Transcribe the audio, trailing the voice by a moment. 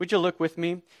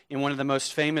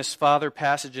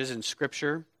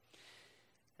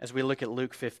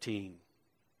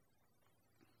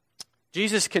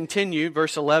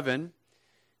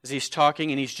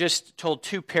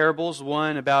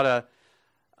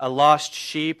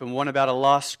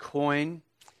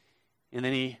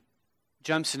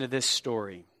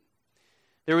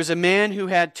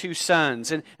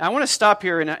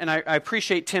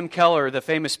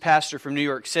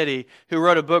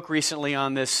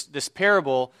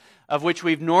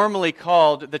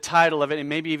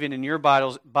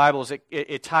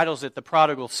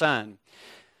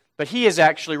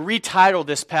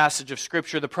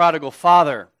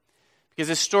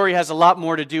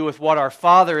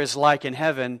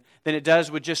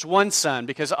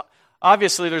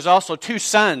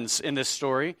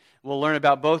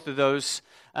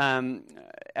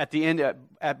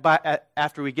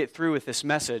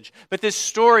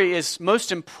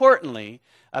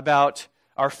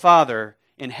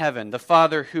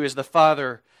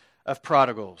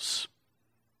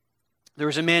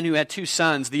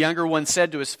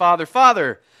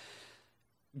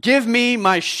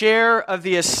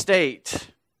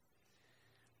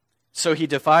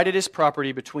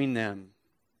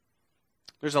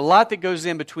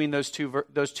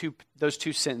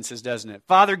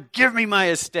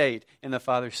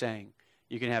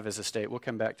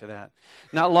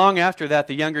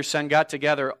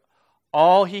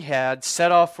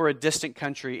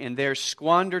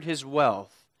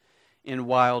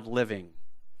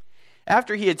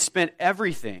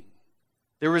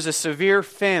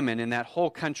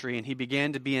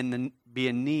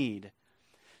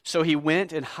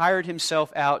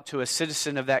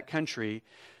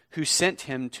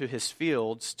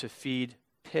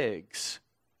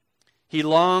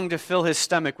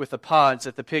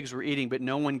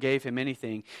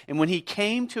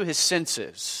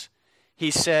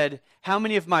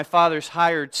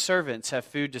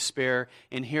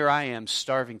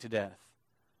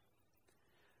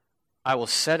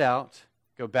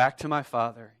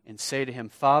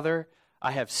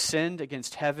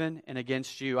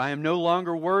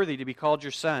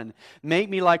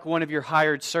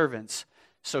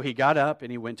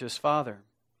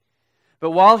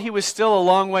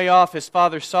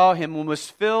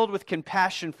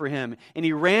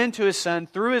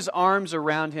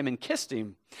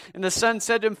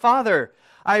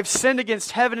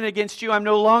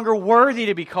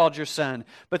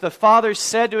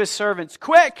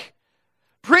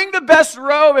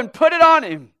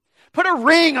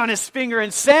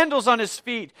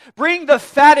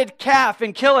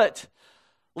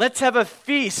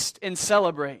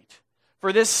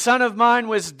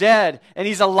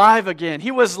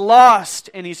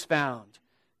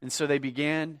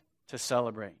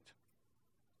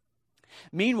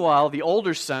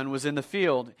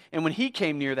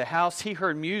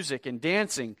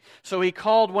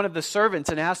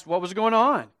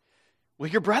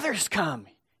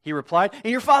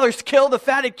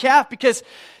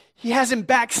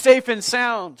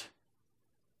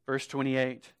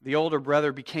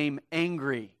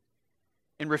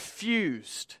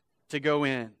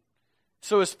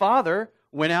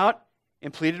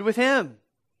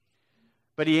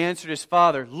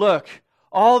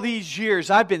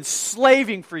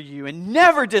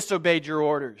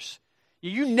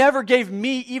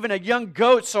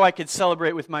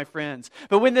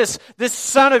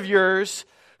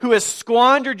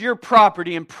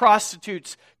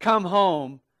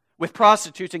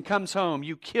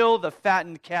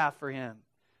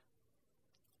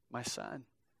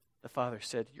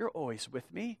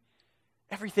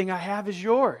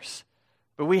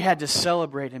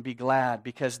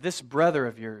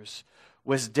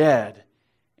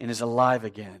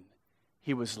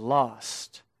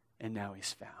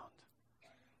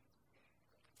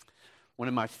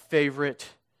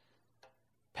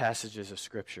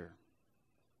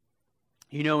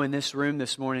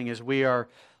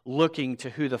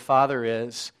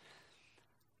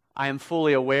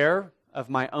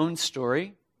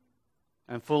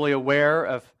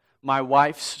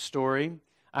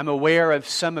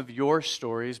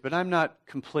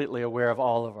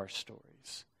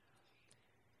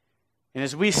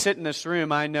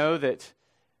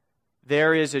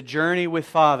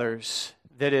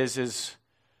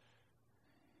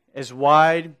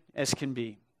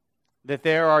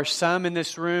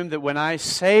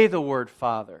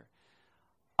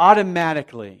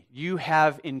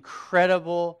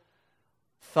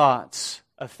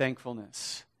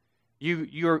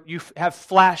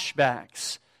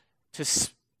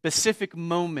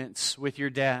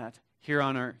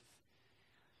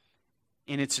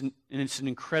And it's an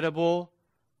incredible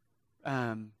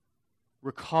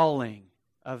recalling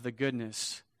of the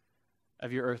goodness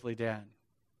of your earthly dad.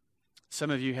 Some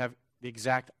of you have the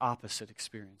exact opposite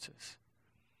experiences.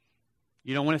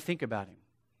 You don't want to think about him.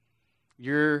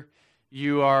 You're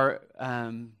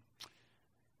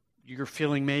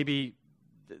feeling maybe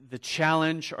the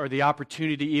challenge or the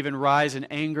opportunity to even rise in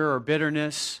anger or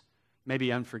bitterness,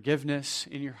 maybe unforgiveness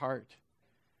in your heart.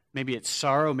 Maybe it's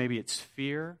sorrow, maybe it's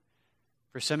fear.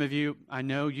 For some of you, I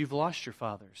know you've lost your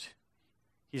fathers.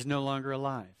 He's no longer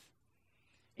alive.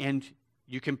 And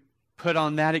you can put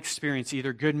on that experience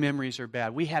either good memories or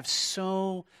bad. We have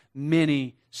so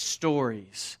many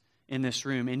stories in this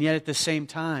room, and yet at the same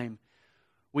time,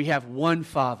 we have one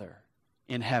Father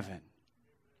in heaven.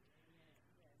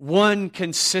 One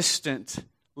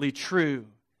consistently true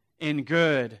and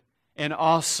good and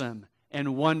awesome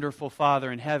and wonderful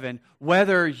Father in heaven.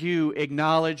 Whether you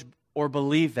acknowledge or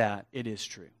believe that, it is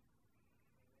true.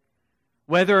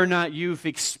 Whether or not you've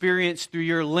experienced through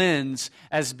your lens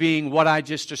as being what I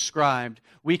just described,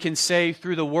 we can say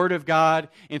through the Word of God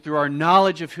and through our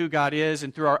knowledge of who God is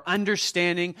and through our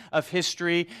understanding of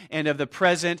history and of the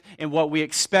present and what we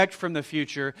expect from the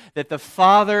future, that the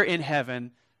Father in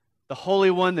heaven, the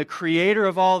Holy One, the Creator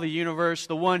of all the universe,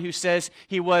 the one who says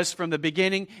He was from the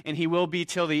beginning and He will be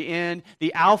till the end,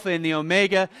 the Alpha and the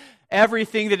Omega,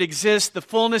 everything that exists, the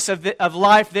fullness of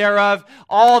life thereof,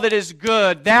 all that is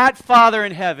good, that Father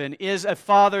in heaven is a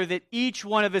Father that each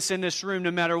one of us in this room,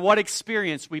 no matter what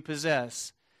experience we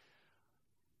possess,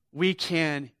 we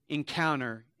can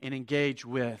encounter and engage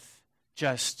with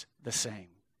just the same.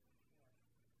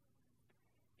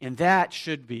 And that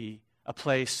should be a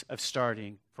place of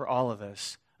starting for all of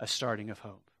us, a starting of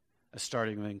hope, a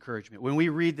starting of encouragement. When we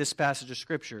read this passage of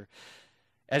Scripture,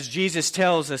 as Jesus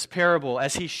tells this parable,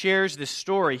 as He shares this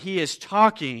story, He is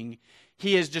describing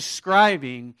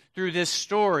through this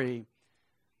story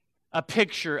a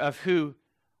picture of who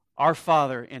our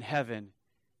Father in heaven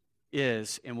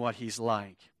is and what He's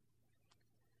like.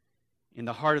 In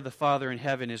the heart of the Father in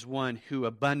heaven is one who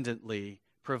abundantly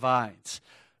provides.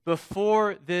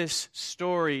 Before this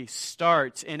story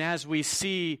starts, and as we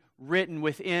see written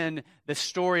within the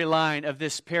storyline of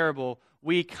this parable,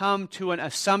 we come to an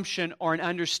assumption or an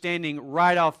understanding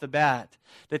right off the bat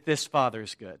that this Father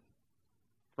is good.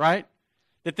 Right?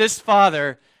 That this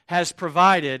Father has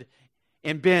provided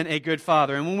and been a good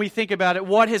Father. And when we think about it,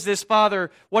 what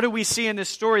do we see in this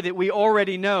story that we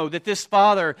already know? That this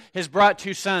Father has brought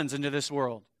two sons into this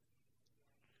world.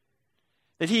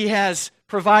 That He has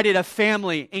provided a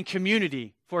family and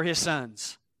community for His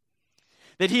sons.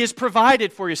 That He has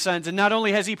provided for His sons, and not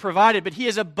only has He provided, but He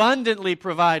has abundantly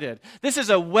provided. This is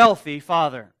a wealthy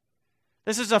Father.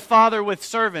 This is a Father with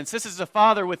servants. This is a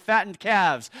Father with fattened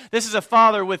calves. This is a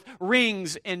Father with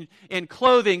rings and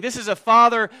clothing. This is a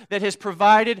Father that has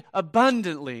provided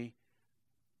abundantly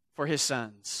for His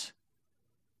sons.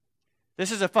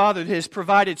 This is a Father that has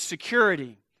provided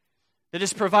security, that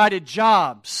has provided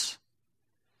jobs,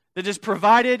 that has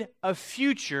provided a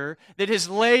future, that has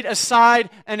laid aside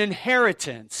an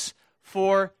inheritance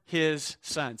for His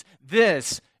sons.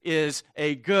 This is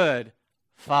a good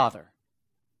Father.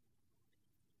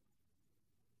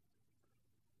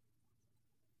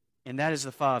 And that is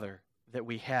the Father that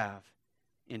we have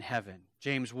in heaven.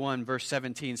 James 1 verse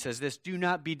 17 says this, "Do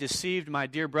not be deceived, my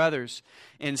dear brothers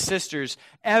and sisters.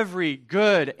 Every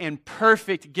good and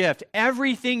perfect gift,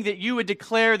 everything that you would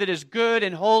declare that is good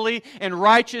and holy and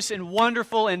righteous and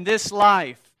wonderful in this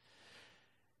life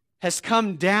has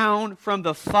come down from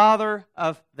the Father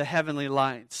of the heavenly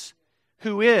lights."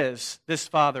 Who is this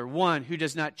Father? One who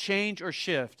does not change or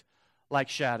shift like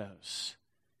shadows.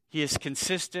 He is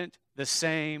consistent, the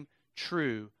same,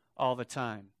 true all the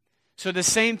time. So the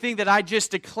same thing that I just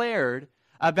declared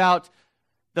about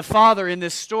the Father in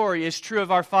this story is true of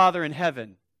our Father in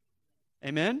heaven.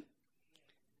 Amen?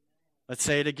 Let's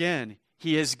say it again.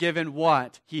 He has given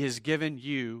what? He has given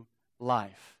you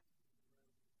life.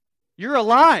 You're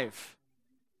alive.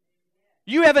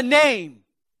 You have a name.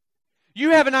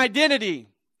 You have an identity.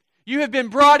 You have been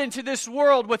brought into this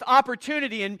world with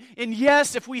opportunity. And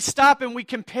yes, if we stop and we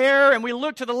compare and we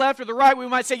look to the left or the right, we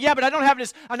might say, yeah, but I don't have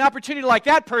an opportunity like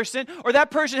that person, or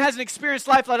that person hasn't experienced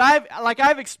life like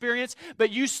I've experienced, but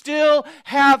you still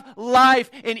have life.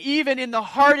 And even in the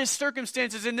hardest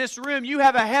circumstances in this room, you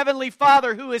have a heavenly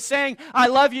Father who is saying, I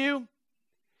love you,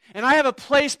 and I have a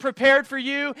place prepared for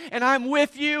you, and I'm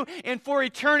with you, and for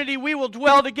eternity we will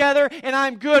dwell together, and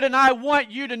I'm good, and I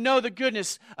want you to know the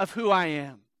goodness of who I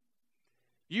am.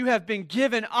 You have been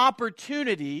given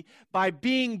opportunity by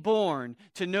being born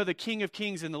to know the King of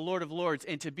Kings and the Lord of Lords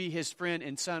and to be His friend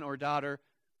and son or daughter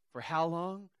For how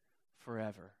long?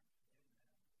 Forever.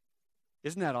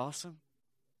 Isn't that awesome?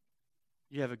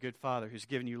 You have a good Father who's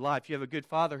given you life. You have a good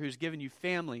Father who's given you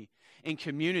family and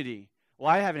community. Well,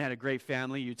 I haven't had a great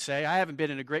family, you'd say. I haven't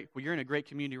been in a great, well, you're in a great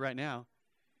community right now.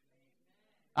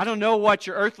 I don't know what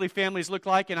your earthly families look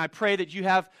like, and I pray that you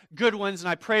have good ones, and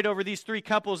I prayed over these 3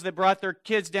 couples that brought their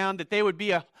kids down that they would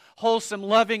be a wholesome,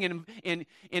 loving, and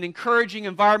encouraging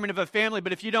environment of a family.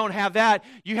 But if you don't have that,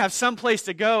 you have some place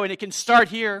to go, and it can start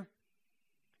here,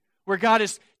 where God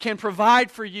can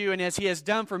provide for you, and as He has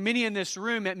done for many in this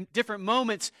room at different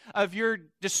moments of your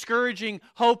discouraging,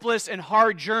 hopeless, and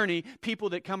hard journey, people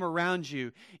that come around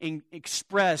you and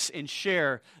express and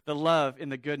share the love and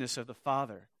the goodness of the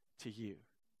Father to you.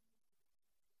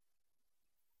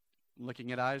 I'm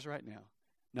looking at eyes right now,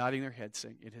 nodding their heads,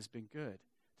 saying, it has been good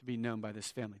to be known by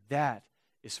this family. That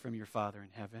is from your Father in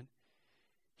heaven.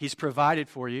 He's provided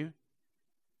for you.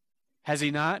 Has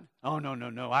He not? Oh,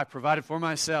 no. I provided for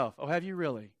myself. Oh, have you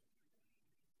really?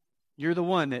 You're the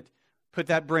one that put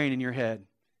that brain in your head.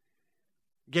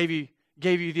 Gave you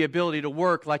the ability to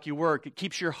work like you work. It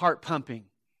keeps your heart pumping.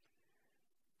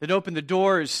 That opened the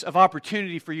doors of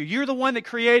opportunity for you. You're the one that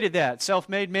created that.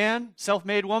 Self-made man,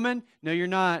 self-made woman? No, you're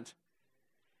not.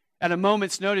 At a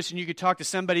moment's notice, and you could talk to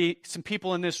some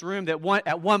people in this room that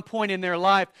at one point in their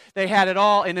life, they had it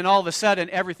all, and then all of a sudden,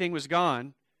 everything was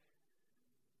gone.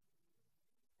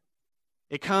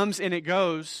 It comes and it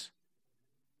goes,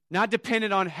 not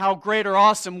dependent on how great or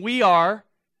awesome we are,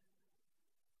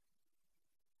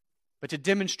 but to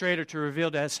demonstrate or to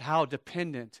reveal to us how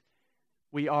dependent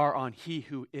we are on He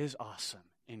who is awesome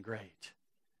and great.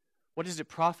 What does it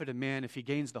profit a man if he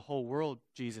gains the whole world,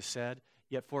 Jesus said,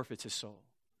 yet forfeits his soul?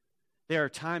 There are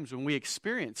times when we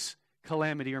experience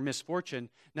calamity or misfortune,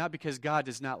 not because God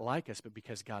does not like us, but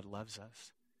because God loves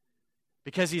us.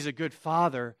 Because He's a good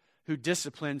Father who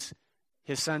disciplines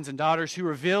His sons and daughters, who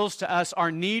reveals to us our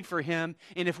need for Him.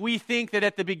 And if we think that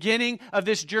at the beginning of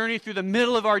this journey, through the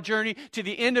middle of our journey, to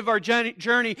the end of our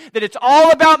journey, that it's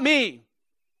all about me,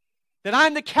 that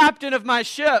I'm the captain of my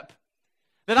ship,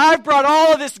 that I've brought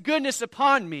all of this goodness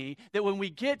upon me, that when we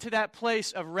get to that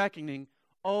place of reckoning,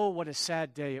 oh, what a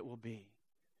sad day it will be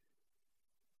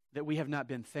that we have not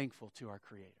been thankful to our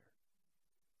Creator,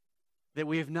 that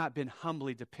we have not been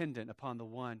humbly dependent upon the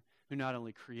one who not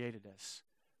only created us,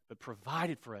 but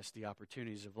provided for us the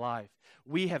opportunities of life.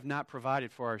 We have not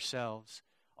provided for ourselves,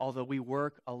 although we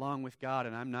work along with God,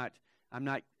 and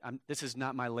this is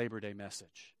not my Labor Day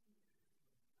message.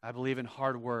 I believe in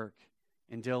hard work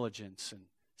and diligence and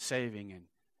saving, and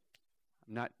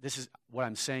what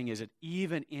I'm saying is that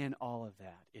even in all of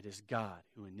that, it is God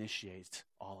who initiates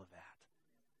all of that.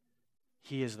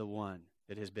 He is the one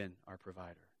that has been our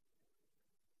provider.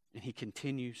 And He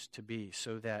continues to be,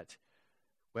 so that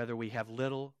whether we have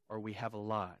little or we have a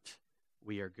lot,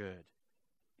 we are good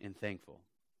and thankful.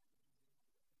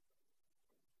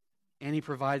 And He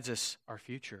provides us our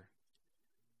future.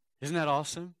 Isn't that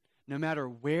awesome? No matter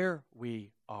where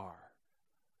we are,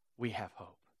 we have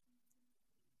hope.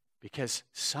 Because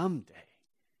someday,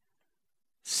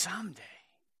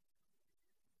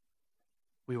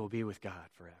 we will be with God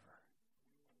forever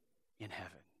in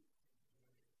heaven.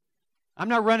 I'm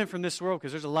not running from this world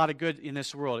because there's a lot of good in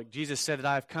this world. Jesus said that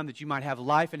I have come that you might have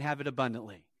life and have it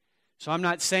abundantly. So I'm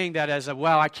not saying that as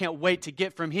I can't wait to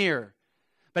get from here.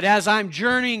 But as I'm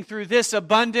journeying through this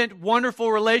abundant,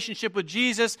 wonderful relationship with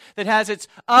Jesus that has its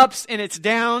ups and its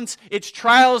downs, its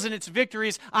trials and its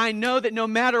victories, I know that no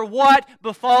matter what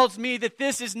befalls me, that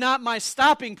this is not my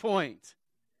stopping point.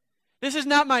 This is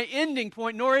not my ending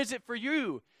point, nor is it for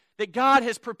you. That God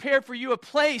has prepared for you a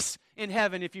place in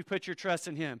heaven if you put your trust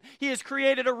in Him. He has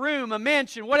created a room, a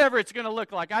mansion, whatever it's going to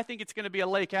look like. I think it's going to be a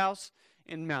lake house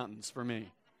in mountains for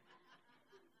me.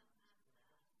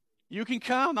 You can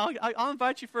come. I'll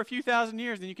invite you for a few thousand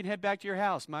years, then you can head back to your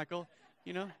house, Michael.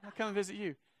 I'll come and visit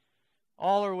you.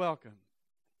 All are welcome.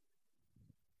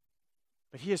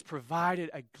 But He has provided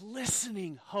a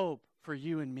glistening hope for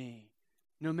you and me,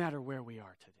 no matter where we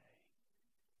are today.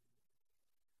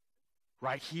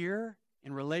 Right here,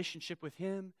 in relationship with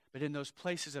Him, but in those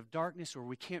places of darkness where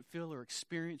we can't feel or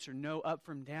experience or know up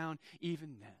from down,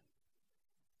 even then,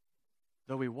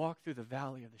 though we walk through the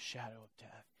valley of the shadow of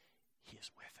death, He is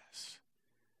with us.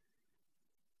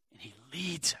 And He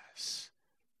leads us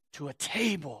to a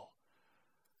table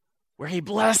where He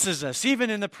blesses us, even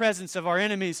in the presence of our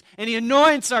enemies. And He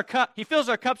anoints our cup. He fills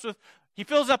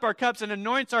up our cups and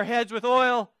anoints our heads with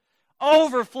oil,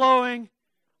 overflowing,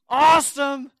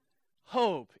 awesome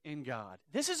hope in God.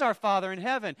 This is our Father in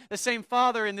heaven. The same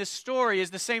Father in this story is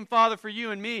the same Father for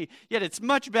you and me. Yet it's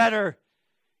much better.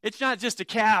 It's not just a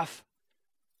calf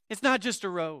It's not just a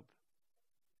robe.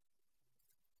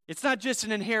 It's not just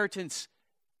an inheritance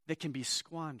that can be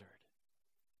squandered.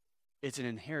 It's an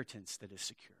inheritance that is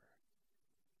secure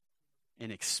and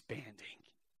expanding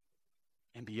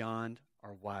and beyond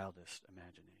our wildest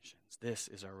imaginations. This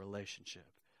is our relationship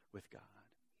with God.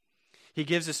 He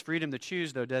gives us freedom to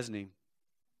choose, though, doesn't he?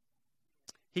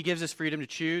 He gives us freedom to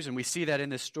choose, and we see that in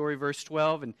this story, verse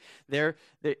 12. And there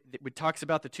it talks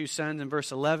about the two sons in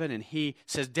verse 11, and he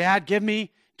says, Dad, give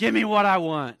me what I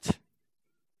want.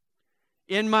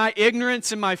 In my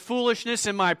ignorance, in my foolishness,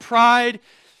 in my pride,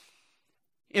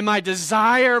 in my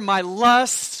desire, my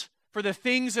lust for the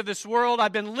things of this world,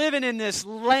 I've been living in this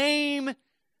lame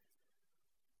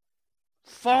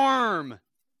farm.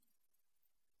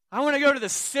 I want to go to the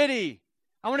city.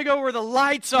 I want to go where the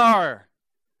lights are.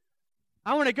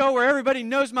 I want to go where everybody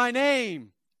knows my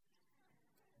name.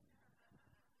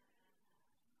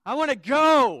 I want to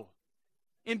go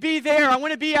and be there. I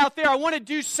want to be out there. I want to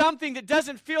do something that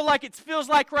doesn't feel like it feels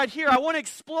like right here. I want to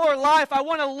explore life. I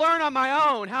want to learn on my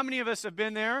own. How many of us have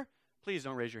been there? Please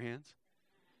don't raise your hands.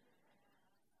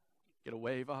 Get a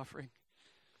wave offering.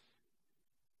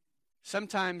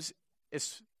 Sometimes,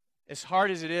 as hard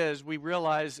as it is, we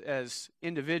realize as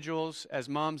individuals, as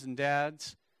moms and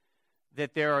dads,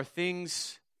 that there are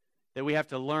things that we have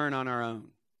to learn on our own.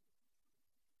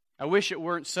 I wish it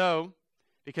weren't so,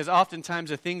 because oftentimes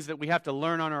the things that we have to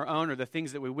learn on our own are the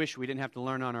things that we wish we didn't have to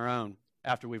learn on our own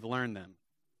after we've learned them.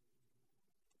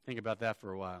 Think about that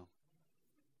for a while.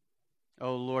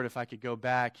 Oh, Lord, if I could go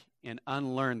back and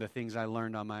unlearn the things I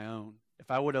learned on my own. If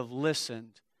I would have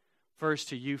listened first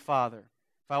to you, Father.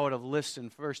 If I would have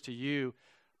listened first to you,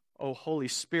 oh, Holy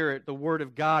Spirit, the Word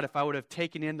of God, if I would have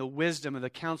taken in the wisdom of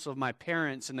the counsel of my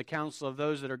parents and the counsel of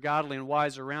those that are godly and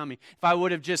wise around me, if I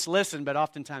would have just listened, but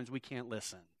oftentimes we can't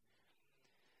listen.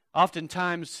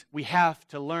 Oftentimes we have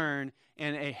to learn,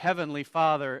 and a heavenly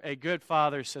Father, a good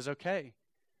Father says, okay,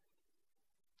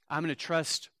 I'm going to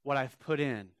trust what I've put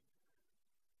in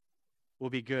will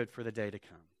be good for the day to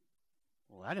come.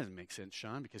 Well, that doesn't make sense,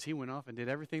 Sean, because he went off and did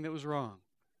everything that was wrong.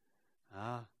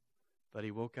 But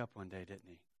he woke up one day, didn't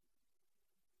he?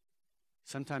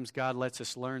 Sometimes God lets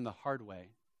us learn the hard way.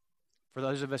 For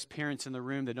those of us parents in the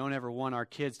room that don't ever want our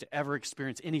kids to ever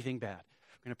experience anything bad,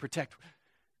 we're going to protect,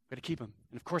 we're going to keep them.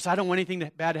 And of course, I don't want anything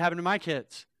bad to happen to my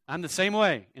kids. I'm the same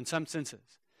way in some senses.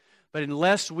 But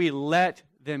unless we let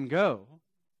them go,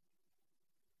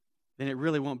 then it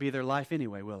really won't be their life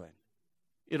anyway, will it?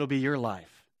 It'll be your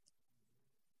life.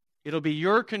 It'll be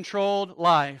your controlled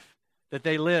life that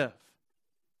they live.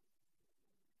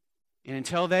 And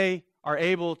until they are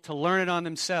able to learn it on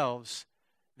themselves,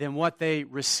 then what they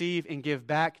receive and give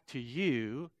back to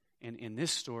you, and in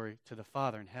this story, to the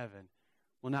Father in heaven,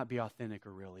 will not be authentic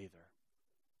or real either.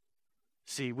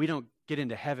 See, we don't get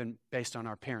into heaven based on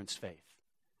our parents' faith.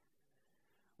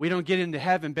 We don't get into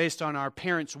heaven based on our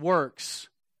parents' works.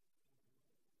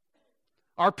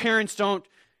 Our parents don't,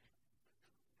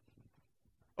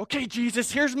 okay,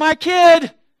 Jesus, here's my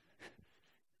kid.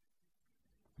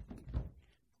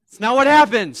 It's not what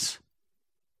happens.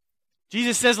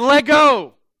 Jesus says, let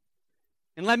go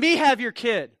and let me have your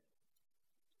kid.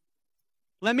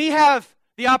 Let me have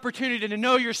the opportunity to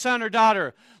know your son or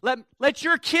daughter. Let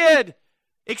your kid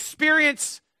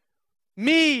experience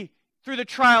me through the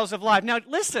trials of life. Now,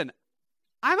 listen,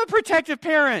 I'm a protective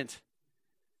parent.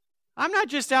 I'm not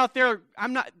just out there,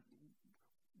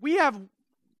 we have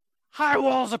high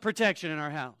walls of protection in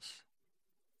our house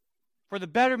for the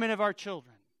betterment of our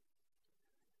children.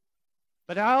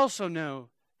 But I also know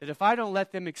that if I don't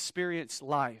let them experience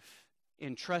life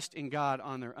and trust in God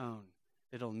on their own,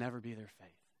 it'll never be their faith.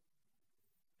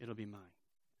 It'll be mine.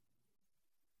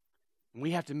 And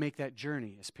we have to make that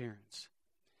journey as parents.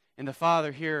 And the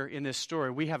father here in this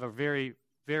story, we have a very,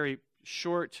 very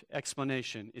short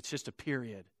explanation. It's just a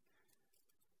period.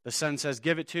 The son says,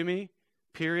 give it to me,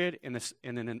 period. And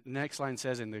then the next line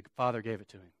says, and the father gave it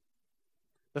to him.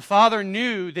 The father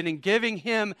knew that in giving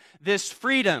him this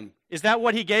freedom, is that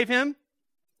what he gave him?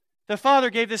 The father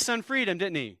gave this son freedom,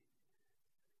 didn't he?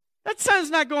 That son's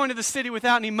not going to the city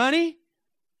without any money.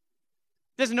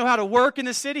 Doesn't know how to work in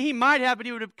the city. He might have, but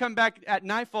he would have come back at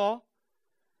nightfall.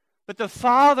 But the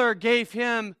father gave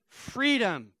him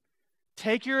freedom.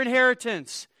 Take your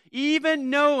inheritance, even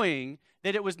knowing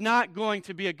that it was not going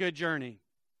to be a good journey.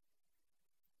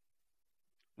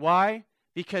 Why?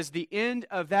 Because the end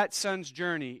of that son's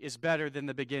journey is better than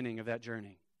the beginning of that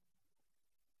journey.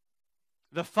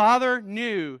 The father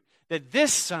knew that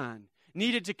this son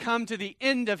needed to come to the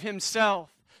end of himself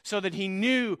so that he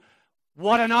knew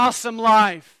what an awesome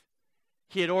life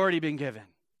he had already been given.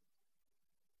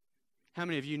 How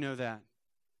many of you know that?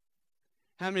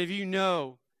 How many of you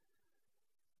know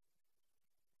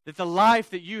that the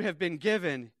life that you have been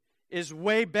given is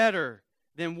way better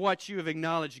than what you have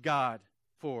acknowledged God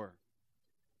for?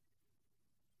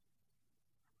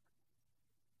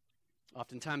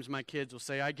 Oftentimes my kids will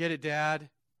say, I get it, Dad. I'm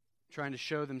trying to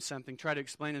show them something, try to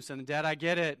explain to them something. Dad, I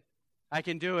get it. I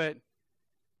can do it.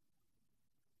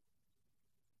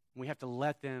 We have to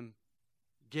let them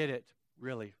get it,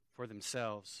 really, for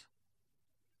themselves.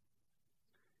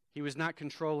 He was not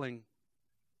controlling,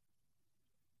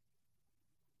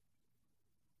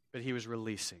 but he was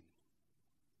releasing,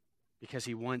 because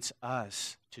he wants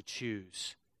us to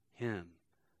choose him.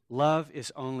 Love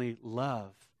is only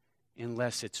love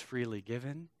unless it's freely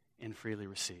given and freely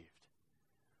received.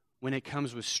 When it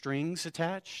comes with strings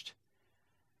attached,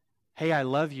 hey, I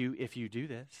love you if you do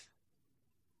this.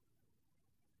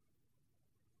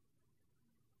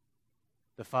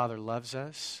 The Father loves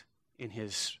us, and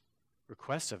his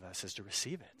request of us is to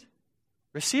receive it.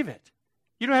 Receive it.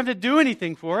 You don't have to do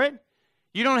anything for it.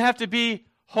 You don't have to be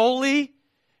holy.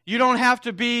 You don't have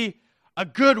to be a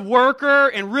good worker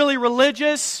and really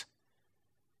religious.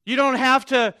 You don't have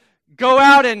to go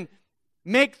out and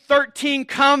make 13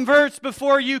 converts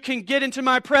before you can get into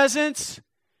my presence.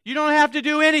 You don't have to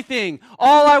do anything.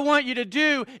 All I want you to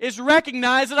do is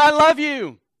recognize that I love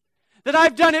you, that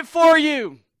I've done it for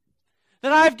you,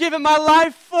 that I've given my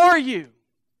life for you.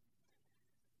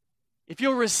 If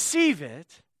you'll receive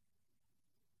it,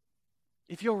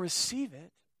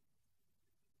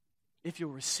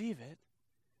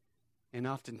 and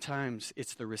oftentimes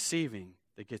it's the receiving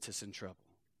that gets us in trouble.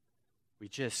 We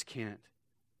just can't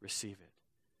receive it.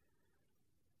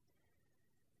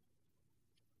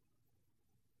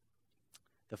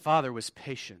 The Father was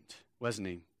patient, wasn't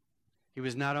he? He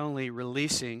was not only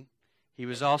releasing, he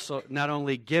was also not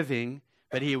only giving,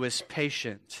 but he was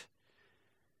patient.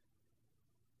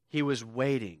 He was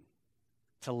waiting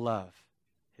to love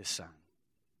his Son.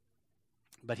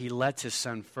 But he lets his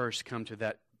Son first come to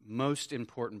that most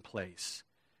important place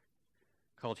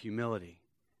called humility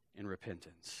and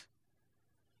repentance.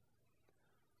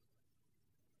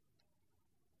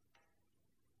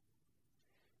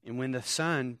 And when the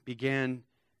Son began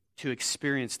to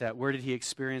experience that, where did he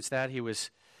experience that? He was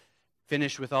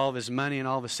finished with all of his money, and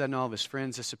all of a sudden all of his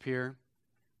friends disappear.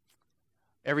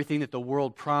 Everything that the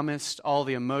world promised, all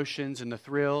the emotions and the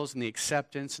thrills and the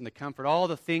acceptance and the comfort, all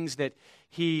the things that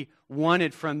he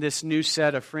wanted from this new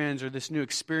set of friends or this new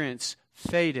experience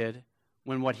faded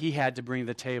when what he had to bring to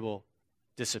the table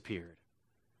disappeared.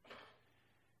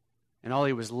 And all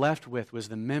he was left with was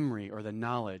the memory or the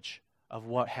knowledge of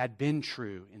what had been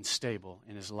true and stable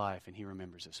in his life, and he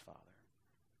remembers his Father.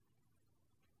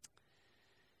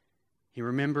 He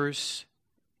remembers,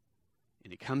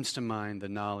 and it comes to mind, the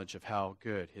knowledge of how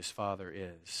good his Father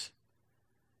is.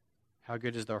 How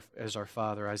good is our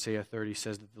Father? Isaiah 30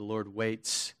 says that the Lord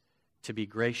waits to be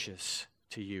gracious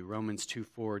to you. Romans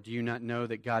 2:4. Do you not know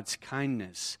that God's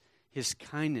kindness, his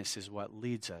kindness is what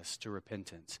leads us to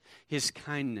repentance? His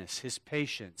kindness, his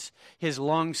patience, his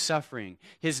long-suffering,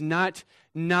 his not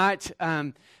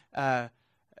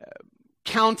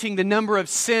counting the number of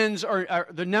sins or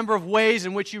the number of ways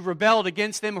in which you've rebelled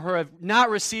against him or have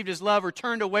not received his love or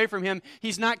turned away from him.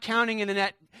 He's not counting, and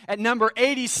then at number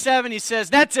 87 he says,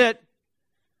 that's it.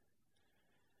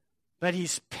 But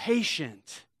he's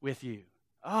patient with you.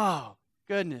 Oh,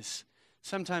 goodness.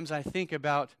 Sometimes I think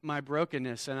about my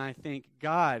brokenness and I think,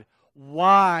 God,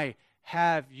 why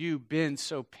have you been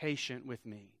so patient with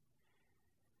me?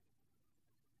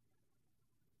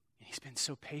 And he's been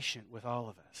so patient with all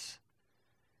of us.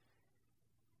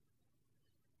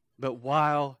 But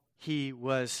while he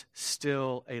was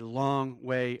still a long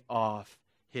way off,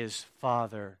 his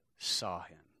Father saw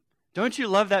him. Don't you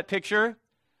love that picture?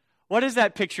 What does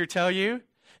that picture tell you?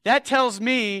 That tells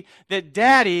me that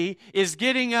Daddy is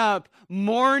getting up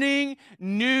morning,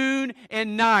 noon,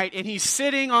 and night, and he's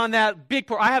sitting on that big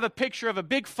porch. I have a picture of a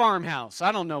big farmhouse.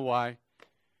 I don't know why.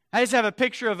 I just have a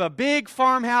picture of a big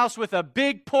farmhouse with a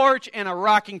big porch and a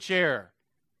rocking chair.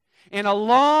 And a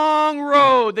long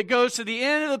road that goes to the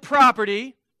end of the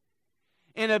property,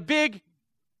 and a big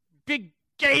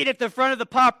gate at the front of the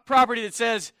property that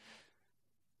says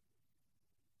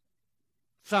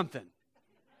something.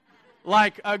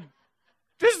 Like,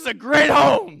 this is a great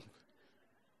home.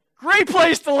 Great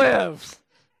place to live.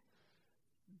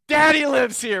 Daddy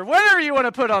lives here. Whatever you want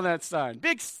to put on that sign.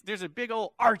 There's a big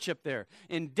old arch up there.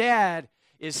 And Dad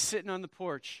is sitting on the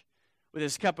porch with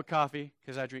his cup of coffee,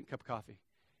 because I drink a cup of coffee.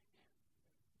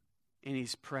 And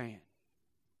he's praying.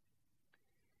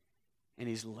 And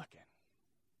he's looking.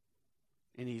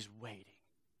 And he's waiting.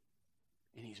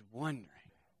 And he's wondering,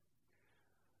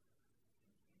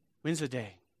 When's the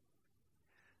day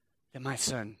that my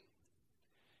son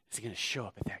is going to show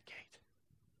up at that gate?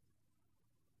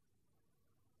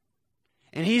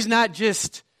 And he's not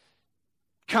just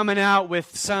coming out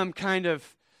with some kind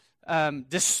of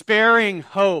despairing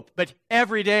hope, but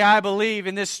every day I believe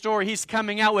in this story, he's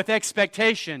coming out with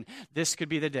expectation. This could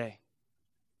be the day.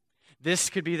 This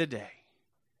could be the day.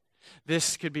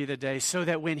 This could be the day, so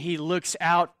that when he looks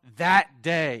out that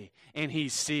day and he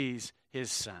sees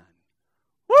his son.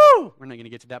 Woo! We're not going to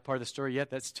get to that part of the story yet.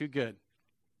 That's too good.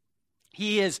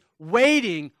 He is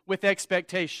waiting with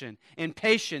expectation and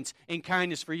patience and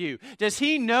kindness for you. Does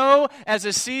he know, as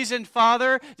a seasoned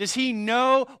father, does he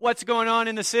know what's going on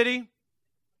in the city?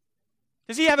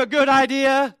 Does he have a good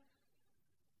idea?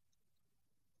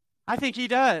 I think he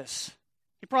does.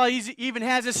 He probably even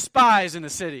has his spies in the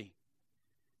city.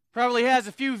 Probably has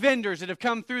a few vendors that have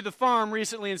come through the farm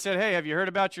recently and said, hey, have you heard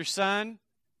about your son?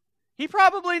 He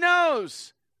probably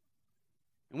knows.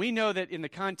 And we know that in the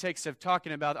context of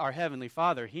talking about our Heavenly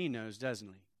Father, He knows, doesn't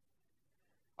He?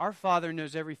 Our Father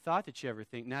knows every thought that you ever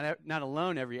think, not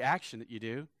alone every action that you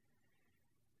do.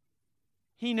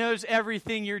 He knows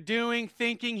everything you're doing,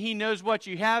 thinking. He knows what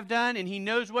you have done, and He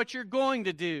knows what you're going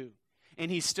to do.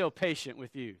 And He's still patient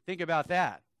with you. Think about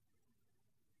that.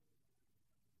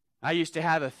 I used to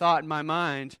have a thought in my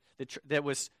mind that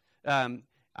was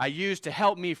I used to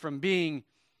help me from being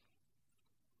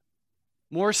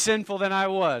more sinful than I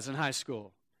was in high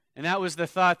school. And that was the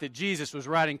thought that Jesus was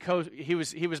riding, he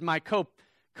was my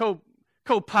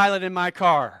co-pilot in my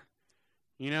car.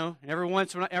 You know, every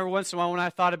once in a while when I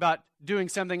thought about doing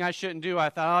something I shouldn't do, I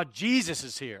thought, oh, Jesus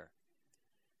is here.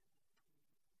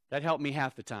 That helped me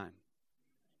half the time.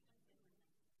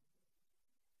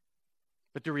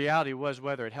 But the reality was,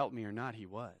 whether it helped me or not, He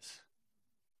was.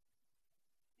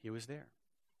 He was there.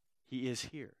 He is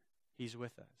here. He's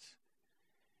with us.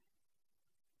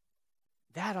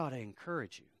 That ought to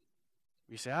encourage you.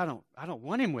 You say, I don't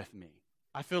want Him with me.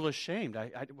 I feel ashamed.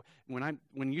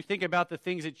 When you think about the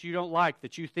things that you don't like,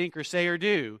 that you think or say or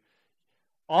do,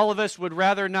 all of us would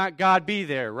rather not God be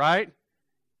there, right?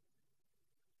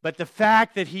 But the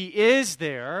fact that He is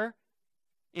there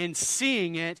and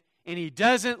seeing it and He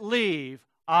doesn't leave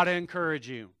ought to encourage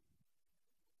you.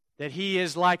 That He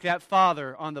is like that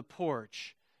father on the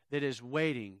porch that is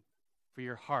waiting for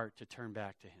your heart to turn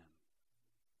back to Him.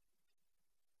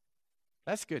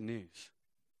 That's good news.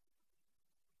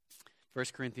 1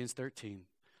 Corinthians 13.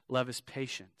 Love is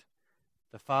patient.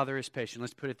 The Father is patient.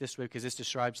 Let's put it this way because this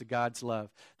describes the God's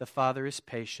love. The Father is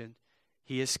patient.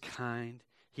 He is kind.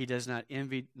 He does not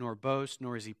envy nor boast,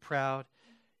 nor is He proud.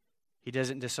 He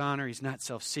doesn't dishonor. He's not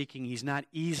self-seeking. He's not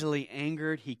easily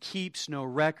angered. He keeps no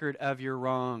record of your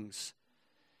wrongs.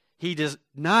 He does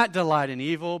not delight in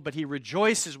evil, but He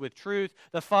rejoices with truth.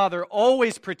 The Father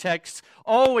always protects,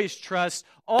 always trusts,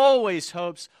 always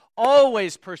hopes,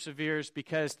 always perseveres,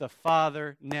 because the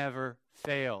Father never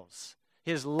fails.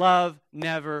 His love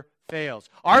never fails.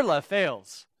 Our love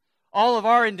fails. All of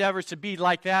our endeavors to be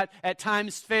like that at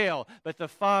times fail, but the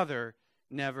Father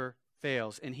never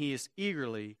fails, and He is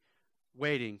eagerly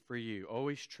waiting for you.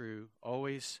 Always true,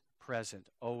 always present,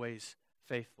 always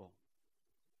faithful.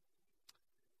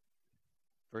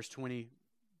 Verse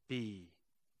 20b,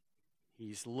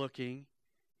 He's looking,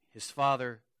 His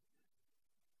Father,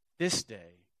 this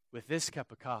day, with this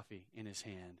cup of coffee in His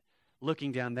hand,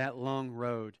 looking down that long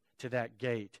road to that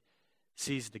gate,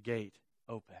 sees the gate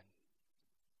open.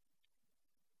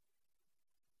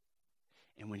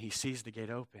 And when He sees the gate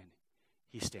open,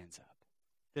 He stands up.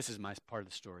 This is my part of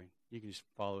the story. You can just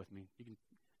follow with me.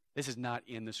 This is not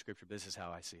in the Scripture, but this is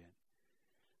how I see it.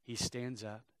 He stands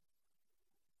up.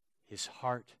 His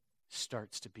heart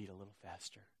starts to beat a little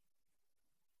faster.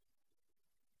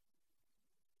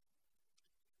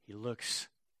 He looks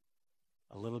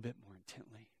a little bit more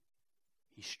intently.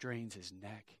 He strains his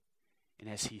neck. And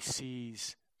as he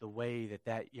sees the way that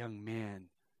that young man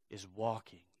is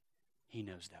walking, he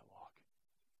knows that walk.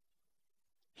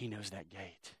 He knows that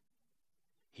gait.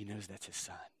 He knows that's his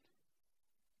son.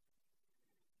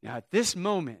 Now, at this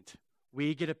moment,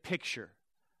 we get a picture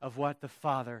of what the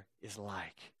Father is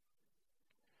like.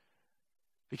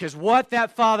 Because what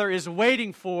that Father is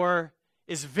waiting for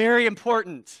is very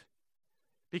important.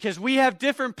 Because we have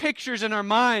different pictures in our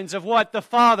minds of what the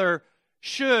Father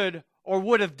should or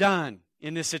would have done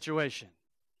in this situation.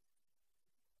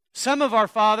 Some of our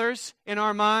fathers in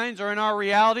our minds or in our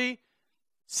reality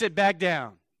sit back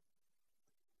down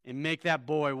and make that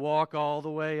boy walk all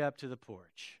the way up to the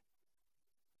porch.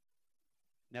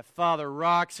 And that father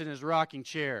rocks in his rocking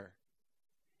chair.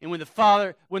 And when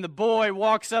the boy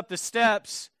walks up the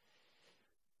steps,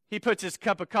 he puts his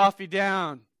cup of coffee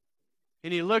down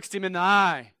And he looks him in the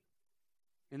eye.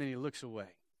 And then he looks away.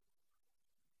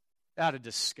 Out of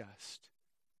disgust.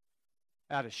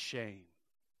 Out of shame.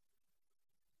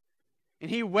 And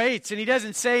he waits and he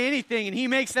doesn't say anything. And he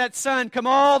makes that son come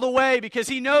all the way because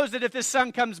he knows that if this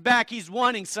son comes back, he's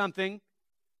wanting something.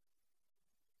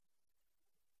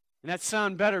 And that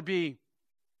son better be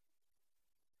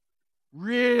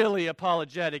really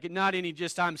apologetic and not any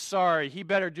just, I'm sorry. He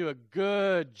better do a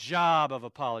good job of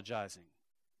apologizing.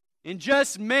 And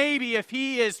just maybe if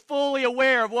he is fully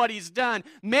aware of what he's done,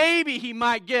 maybe he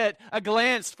might get a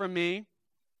glance from me.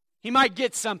 He might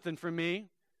get something from me.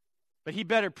 But he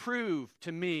better prove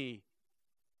to me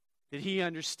that he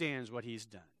understands what he's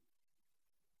done.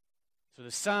 So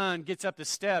the son gets up the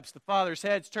steps, the father's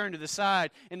head's turned to the side,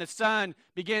 and the son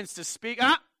begins to speak.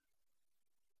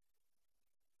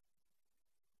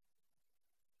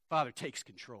 Father takes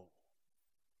control.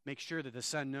 Make sure that the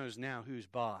son knows now who's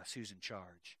boss, who's in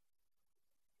charge.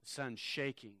 The son's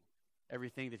shaking.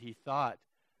 Everything that he thought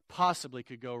possibly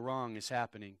could go wrong is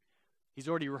happening. He's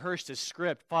already rehearsed his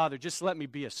script. Father, just let me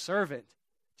be a servant.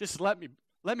 Just let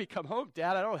me come home,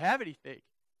 Dad. I don't have anything.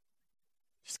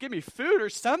 Just give me food or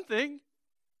something.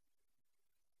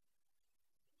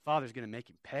 Father's going to make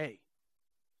him pay.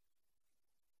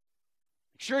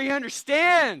 Make sure he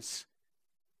understands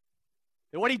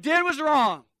that what he did was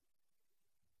wrong.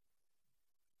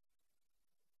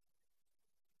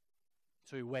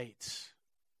 So he waits.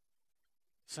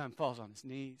 Son falls on his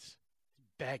knees,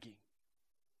 begging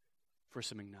for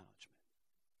some acknowledgement.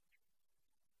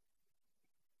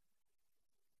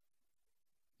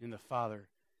 And the father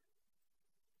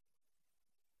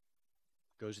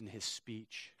goes into his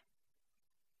speech.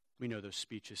 We know those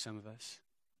speeches, some of us.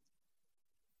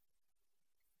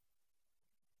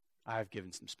 I've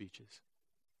given some speeches.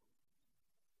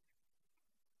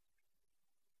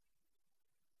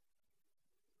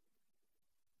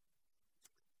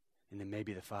 And then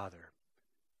maybe the father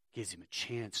gives him a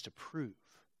chance to prove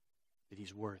that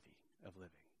he's worthy of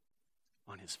living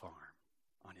on his farm,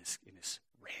 in his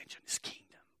ranch, on his kingdom.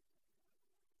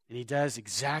 And he does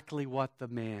exactly what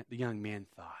the young man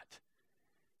thought.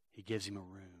 He gives him a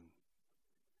room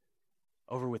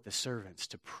over with the servants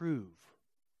to prove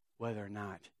whether or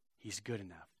not he's good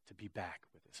enough to be back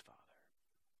with his father.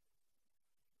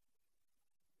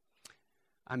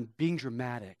 I'm being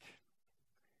dramatic,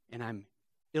 and I'm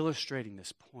illustrating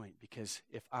this point because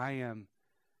if I am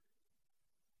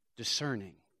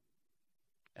discerning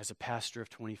as a pastor of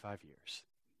 25 years,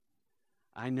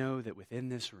 I know that within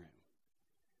this room,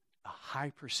 a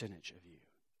high percentage of you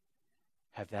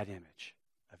have that image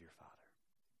of your Father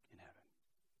in heaven.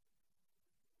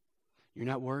 You're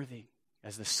not worthy,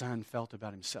 as the Son felt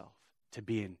about himself, to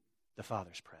be in the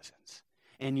Father's presence.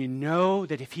 And you know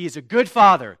that if he is a good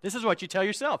father, this is what you tell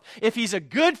yourself, if he's a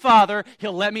good father,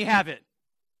 he'll let me have it.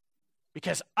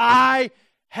 Because I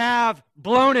have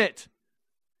blown it.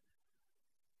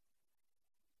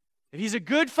 If he's a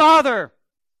good father,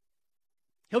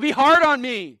 he'll be hard on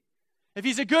me. If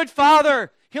he's a good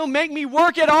father, he'll make me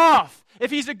work it off.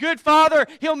 If he's a good father,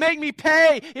 he'll make me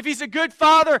pay. If he's a good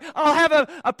father, I'll have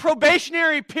a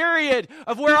probationary period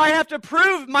of where I have to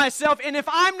prove myself. And if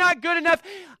I'm not good enough,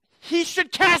 he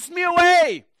should cast me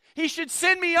away. He should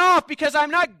send me off because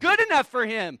I'm not good enough for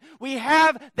him. We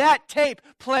have that tape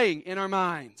playing in our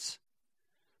minds.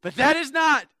 But that is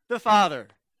not the Father.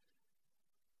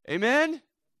 Amen?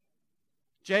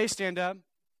 Jay, stand up.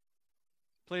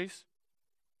 Please.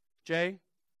 Jay,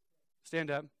 stand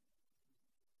up.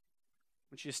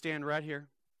 I want you to stand right here.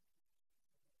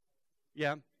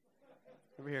 Yeah.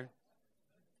 Over here.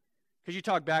 Because you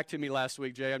talked back to me last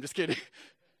week, Jay. I'm just kidding.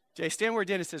 Jay, stand where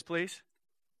Dennis is, please.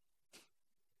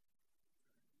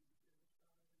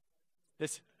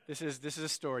 This is a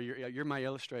story. You're my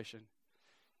illustration.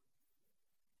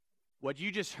 What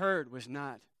you just heard was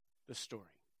not the story.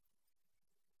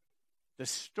 The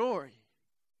story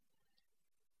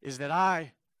is that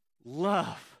I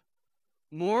love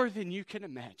more than you can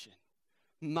imagine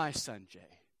my son Jay.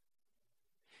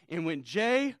 And when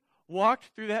Jay walked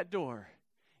through that door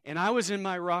and I was in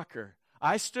my rocker,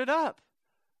 I stood up,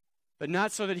 but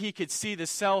not so that he could see the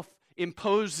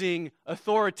self-imposing,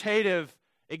 authoritative,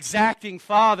 exacting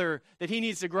father that he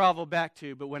needs to grovel back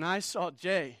to. But when I saw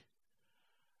Jay,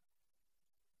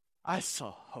 I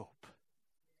saw hope.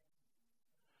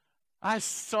 I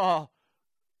saw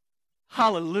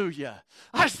hallelujah.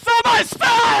 I saw my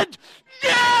son!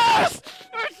 Yes!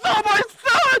 I saw my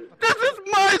son! This is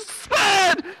my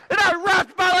son! And I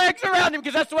wrapped my legs around him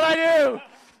because that's what I do.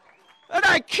 And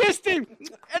I kissed him.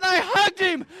 And I hugged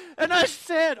him. And I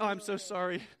said, oh, I'm so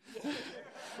sorry.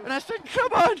 And I said,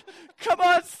 come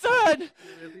on, son.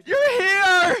 You're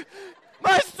here.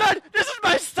 My son, this is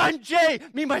my son, Jay.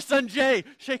 Me, my son, Jay.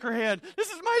 Shake her hand. This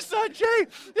is my son, Jay.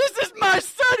 This is my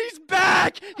son. He's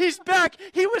back. He's back.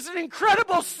 He was an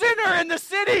incredible sinner in the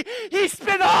city. He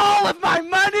spent all of my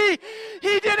money.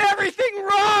 He did everything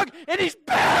wrong, and he's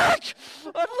back.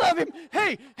 I love him.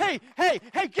 Hey,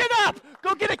 get up.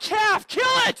 Go get a calf. Kill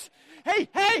it.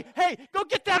 Hey, go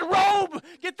get that robe.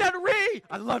 Get that ring.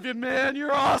 I love you, man.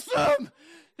 You're awesome.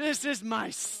 This is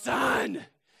my son.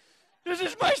 This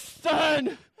is my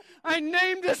son. I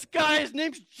named this guy. His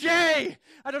name's Jay.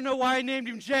 I don't know why I named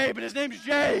him Jay, but his name's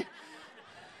Jay.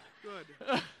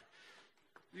 Good.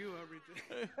 You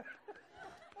everything.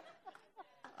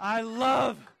 I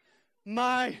love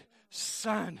my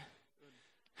son.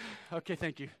 Okay,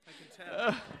 thank you. I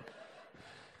can tell.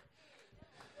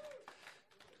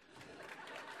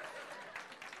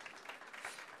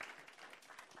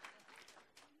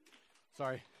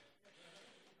 Sorry.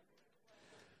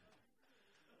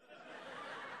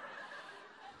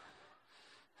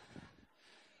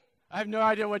 I have no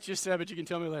idea what you said, but you can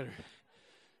tell me later.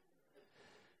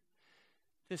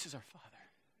 This is our Father.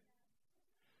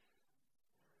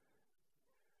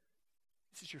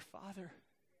 This is your Father.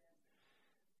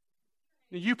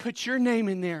 Now you put your name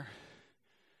in there.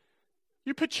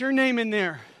 You put your name in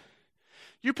there.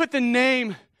 You put the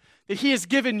name that He has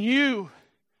given you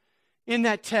in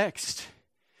that text.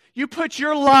 You put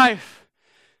your life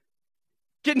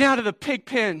getting out of the pig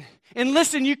pen. And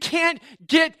listen, you can't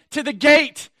get to the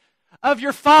gate of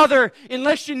your Father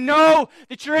unless you know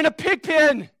that you're in a pig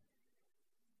pen.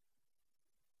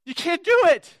 You can't do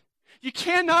it. You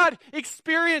cannot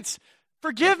experience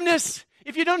forgiveness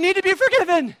if you don't need to be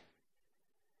forgiven.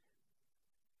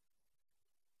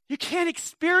 You can't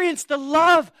experience the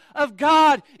love of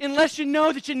God unless you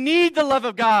know that you need the love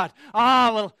of God.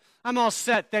 Well, I'm all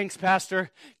set. Thanks,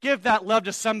 Pastor. Give that love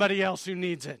to somebody else who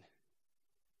needs it.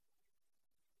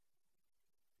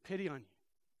 Pity on you.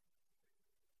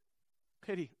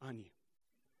 Pity on you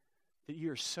that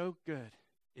you are so good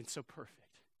and so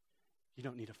perfect, you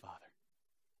don't need a father.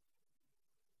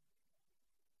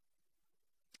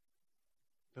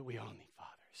 But we all need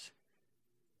fathers.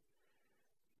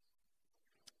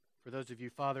 For those of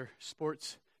you father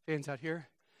sports fans out here,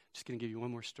 I'm just going to give you one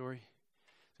more story.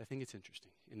 I think it's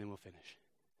interesting, and then we'll finish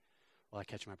while I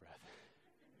catch my breath.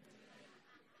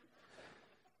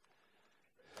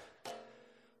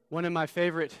 One of my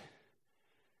favorite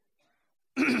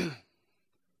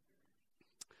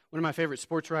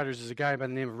sports writers is a guy by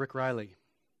the name of Rick Riley.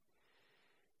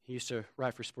 He used to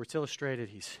write for Sports Illustrated.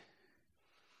 He's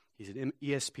an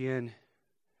ESPN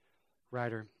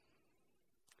writer.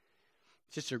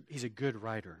 He's a good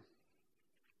writer.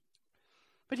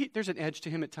 But there's an edge to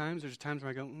him at times. There's times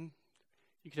where I go,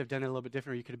 you could have done it a little bit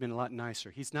different, or you could have been a lot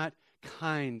nicer. He's not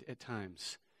kind at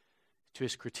times to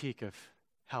his critique of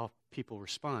how people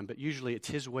respond, but usually it's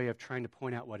his way of trying to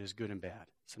point out what is good and bad.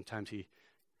 Sometimes he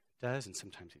does, and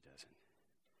sometimes he doesn't.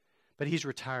 But he's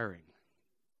retiring.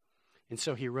 And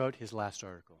so he wrote his last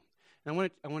article. And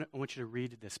I want you to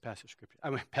read this passage of scripture.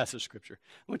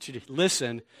 I want you to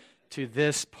listen to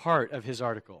this part of his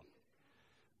article.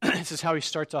 This is how he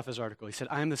starts off his article. He said,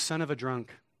 I am the son of a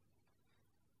drunk,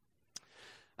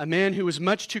 a man who was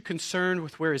much too concerned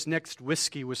with where his next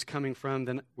whiskey was coming from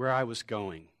than where I was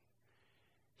going.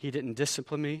 He didn't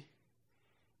discipline me.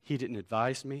 He didn't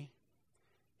advise me.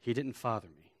 He didn't father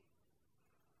me.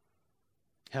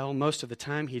 Hell, most of the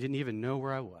time, he didn't even know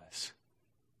where I was.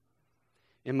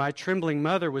 And my trembling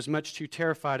mother was much too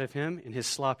terrified of him and his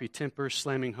sloppy temper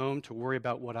slamming home to worry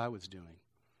about what I was doing.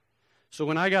 So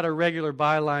when I got a regular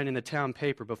byline in the town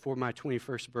paper before my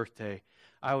 21st birthday,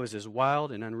 I was as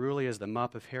wild and unruly as the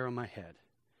mop of hair on my head.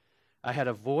 I had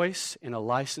a voice and a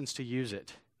license to use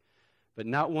it, but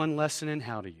not one lesson in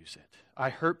how to use it. I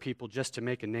hurt people just to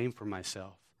make a name for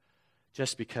myself,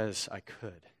 just because I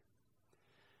could.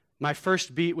 My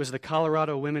first beat was the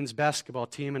Colorado women's basketball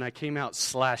team, and I came out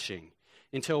slashing,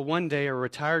 until one day a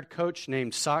retired coach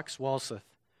named Sox Walseth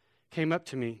came up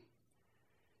to me.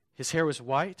 His hair was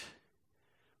white,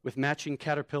 with matching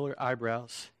caterpillar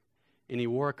eyebrows, and he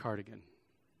wore a cardigan.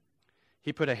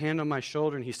 He put a hand on my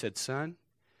shoulder and he said, son,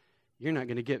 you're not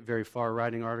going to get very far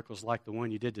writing articles like the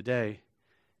one you did today.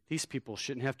 These people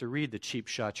shouldn't have to read the cheap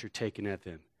shots you're taking at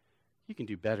them. You can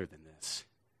do better than this.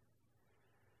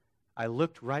 I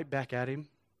looked right back at him,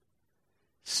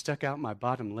 stuck out my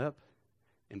bottom lip,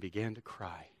 and began to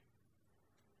cry.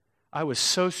 I was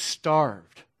so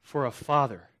starved for a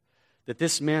father that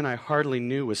this man I hardly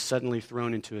knew was suddenly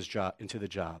thrown into the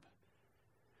job.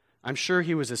 I'm sure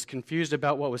he was as confused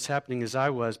about what was happening as I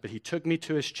was, but he took me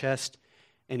to his chest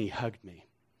and he hugged me.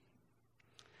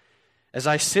 As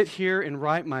I sit here and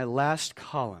write my last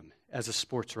column as a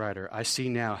sports writer, I see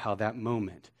now how that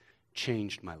moment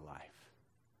changed my life.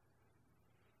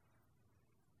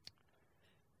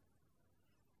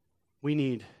 We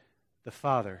need the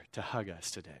Father to hug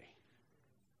us today.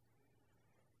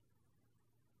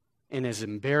 And as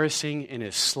embarrassing and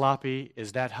as sloppy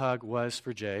as that hug was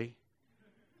for Jay,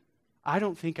 I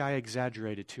don't think I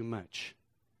exaggerated too much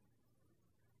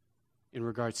in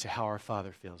regards to how our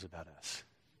Father feels about us.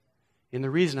 And the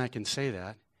reason I can say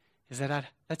that is that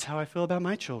that's how I feel about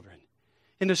my children.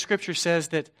 And the Scripture says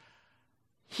that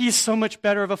He's so much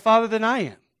better of a father than I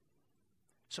am.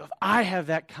 So if I have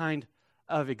that kind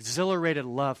of exhilarated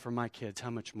love for my kids, how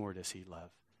much more does He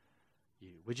love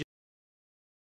you? Would you